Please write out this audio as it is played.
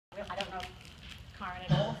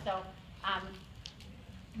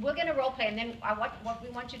we're going to role play, and then what we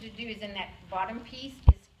want you to do is in that bottom piece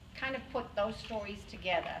is kind of put those stories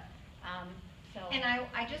together. And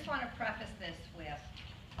I just want to preface this with,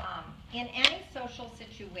 in any social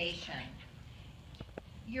situation,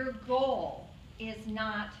 your goal is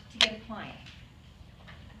not to get a client.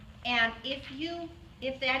 And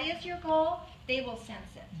if that is your goal, they will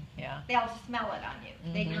sense it. Yeah. They'll smell it on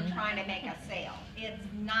you, that you're trying to make a sale. It's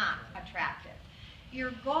not attractive.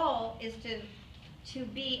 Your goal is to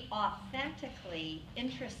be authentically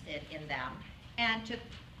interested in them and to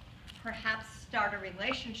perhaps start a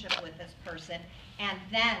relationship with this person and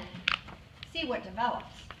then see what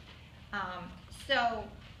develops. So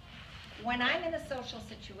when I'm in a social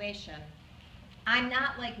situation, I'm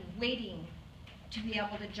not like waiting to be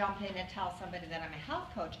able to jump in and tell somebody that I'm a health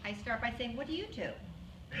coach. I start by saying, what do you do?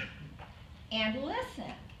 And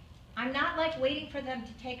listen. I'm not like waiting for them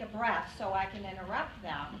to take a breath so I can interrupt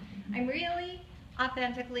them. I'm really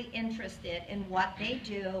authentically interested in what they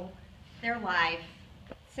do, their life,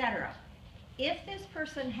 etc. If this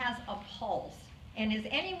person has a pulse and is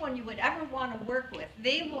anyone you would ever want to work with,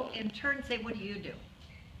 they will in turn say, what do you do?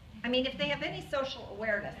 I mean, if they have any social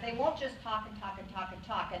awareness, they won't just talk and talk and talk and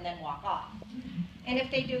talk and then walk off. And if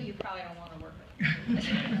they do, you probably don't want to work with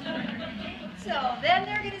them. So then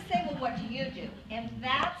they're going to say, well, what do you do? And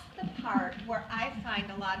that's the part where I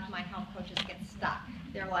find a lot of my health coaches get stuck.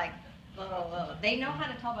 They're like, blah, blah, blah. They know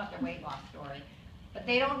how to tell about their weight loss story, but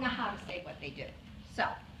they don't know how to say what they do.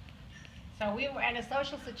 So we were in a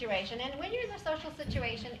social situation, and when you're in a social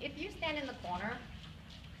situation, if you stand in the corner,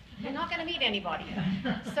 you're not going to meet anybody.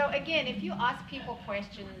 So again, if you ask people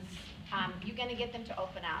questions, you're going to get them to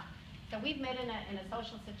open up. So we've met in a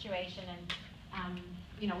social situation, and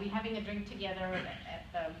you know, we're having a drink together at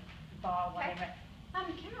the bar, whatever.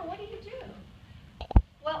 Kara, what do you do?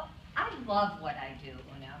 Well, I love what I do,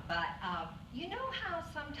 Oonagh, but you know how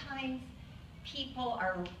sometimes people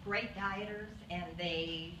are great dieters and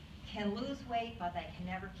they can lose weight, but they can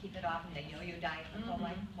never keep it off, and they yo-yo diet for their whole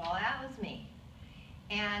life? Well, that was me.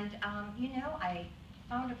 And you know, I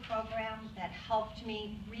found a program that helped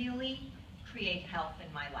me really create health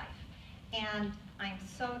in my life. And I'm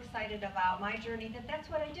so excited about my journey that's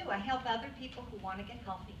what I do. I help other people who want to get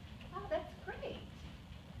healthy. Oh, that's great.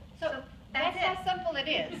 So that's how simple it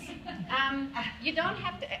is. You don't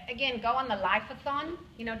have to, again, go on the life-a-thon,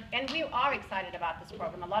 you know, and we are excited about this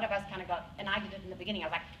program. A lot of us kind of got, and I did it in the beginning, I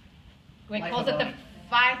was like, Greg calls it the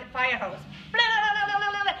fire hose. Blah, blah, blah,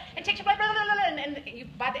 blah, blah, blah, and takes you, blah, blah, blah, blah, and you,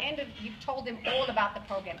 by the end of, you've told them all about the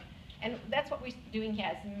program. And that's what we're doing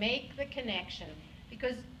here, is make the connection.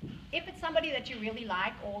 Because if it's somebody that you really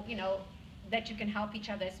like, or, you know, that you can help each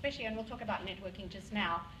other, especially, and we'll talk about networking just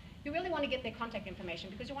now, you really want to get their contact information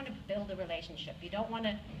because you want to build a relationship. You don't want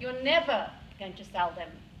to, you're never going to sell them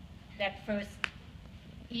that first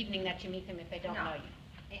evening that you meet them if they don't know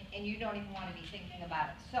you. And you don't even want to be thinking about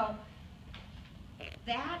it. So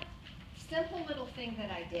that simple little thing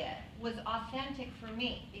that I did was authentic for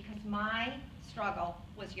me because my struggle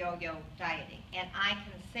was yo-yo dieting. And I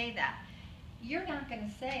can say that. You're not going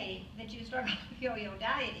to say that you struggle with yo-yo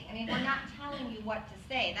dieting. I mean, we're not telling you what to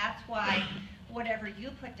say. That's why whatever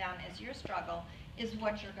you put down as your struggle is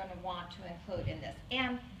what you're going to want to include in this.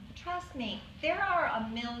 And trust me, there are a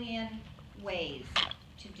million ways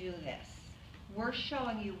to do this. We're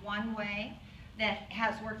showing you one way that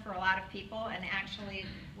has worked for a lot of people, and actually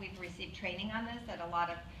we've received training on this at a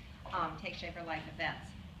lot of Take Shape Your Life events.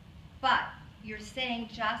 But you're saying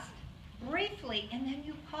just briefly, and then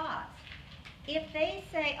you pause. If they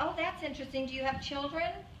say, oh, that's interesting, do you have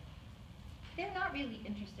children? They're not really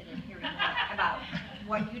interested in hearing about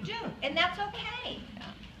what you do, and that's okay.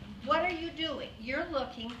 What are you doing? You're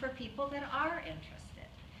looking for people that are interested.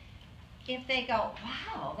 If they go,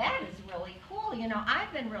 wow, that is really cool. You know,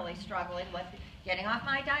 I've been really struggling with getting off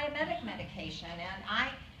my diabetic medication, and I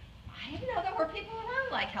didn't know there were people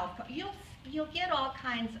around like health coaches. You'll get all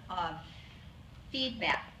kinds of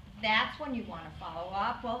feedback. That's when you want to follow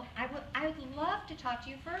up. Well, I would love to talk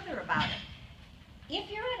to you further about it.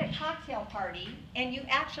 If you're at a cocktail party and you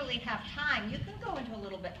actually have time, you can go into a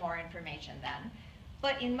little bit more information then.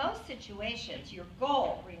 But in most situations, your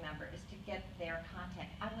goal, remember, is to get their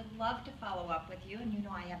contact. I would love to follow up with you, and you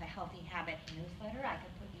know I have a Healthy Habit newsletter. I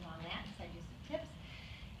could put you on that and send you some tips.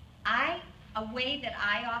 A way that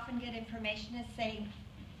I often get information is saying,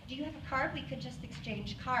 do you have a card? We could just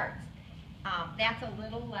exchange cards. That's a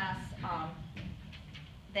little less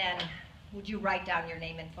than would you write down your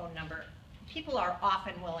name and phone number. People are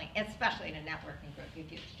often willing, especially in a networking group,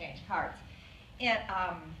 if you exchange cards.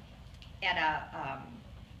 At a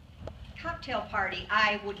cocktail party,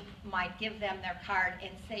 might give them their card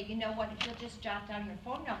and say, you know what, if you'll just jot down your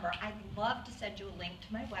phone number, I'd love to send you a link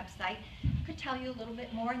to my website. I could tell you a little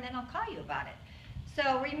bit more and then I'll call you about it.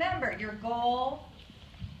 So remember, your goal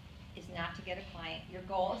is not to get a client. Your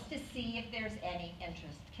goal is to see if there's any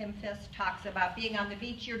interest. Kim Fisk talks about being on the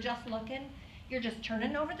beach, you're just looking, you're just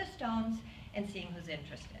turning over the stones and seeing who's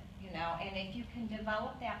interested, you know? And if you can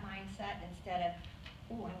develop that mindset instead of,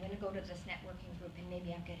 oh, I'm going to go to this networking group and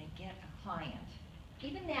maybe I'm going to get a client.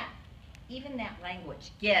 Even that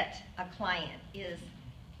language, get a client, it's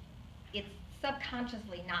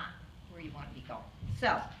subconsciously not where you want to be going.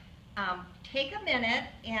 So take a minute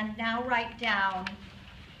and now write down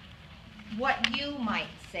what you might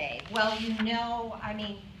say. Well, you know, I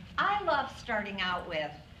mean, I love starting out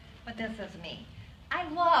with, but this is me. I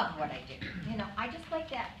love what I do. You know, I just like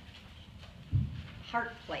that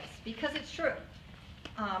heart place because it's true.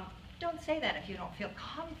 Don't say that if you don't feel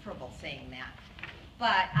comfortable saying that.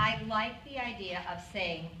 But I like the idea of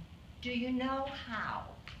saying, do you know how?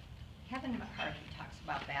 Kevin McCarthy talks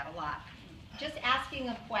about that a lot. Just asking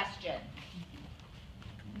a question,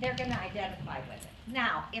 they're going to identify with it.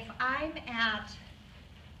 Now, if I'm at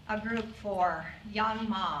a group for young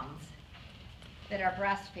moms that are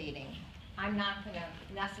breastfeeding, I'm not going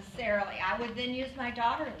to necessarily, I would then use my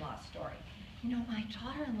daughter-in-law story. You know, my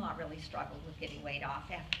daughter-in-law really struggled with getting weight off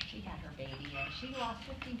after she had her baby, and she lost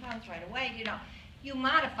 15 pounds right away. You know, you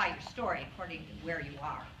modify your story according to where you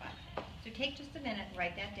are. But, so take just a minute and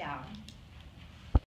write that down.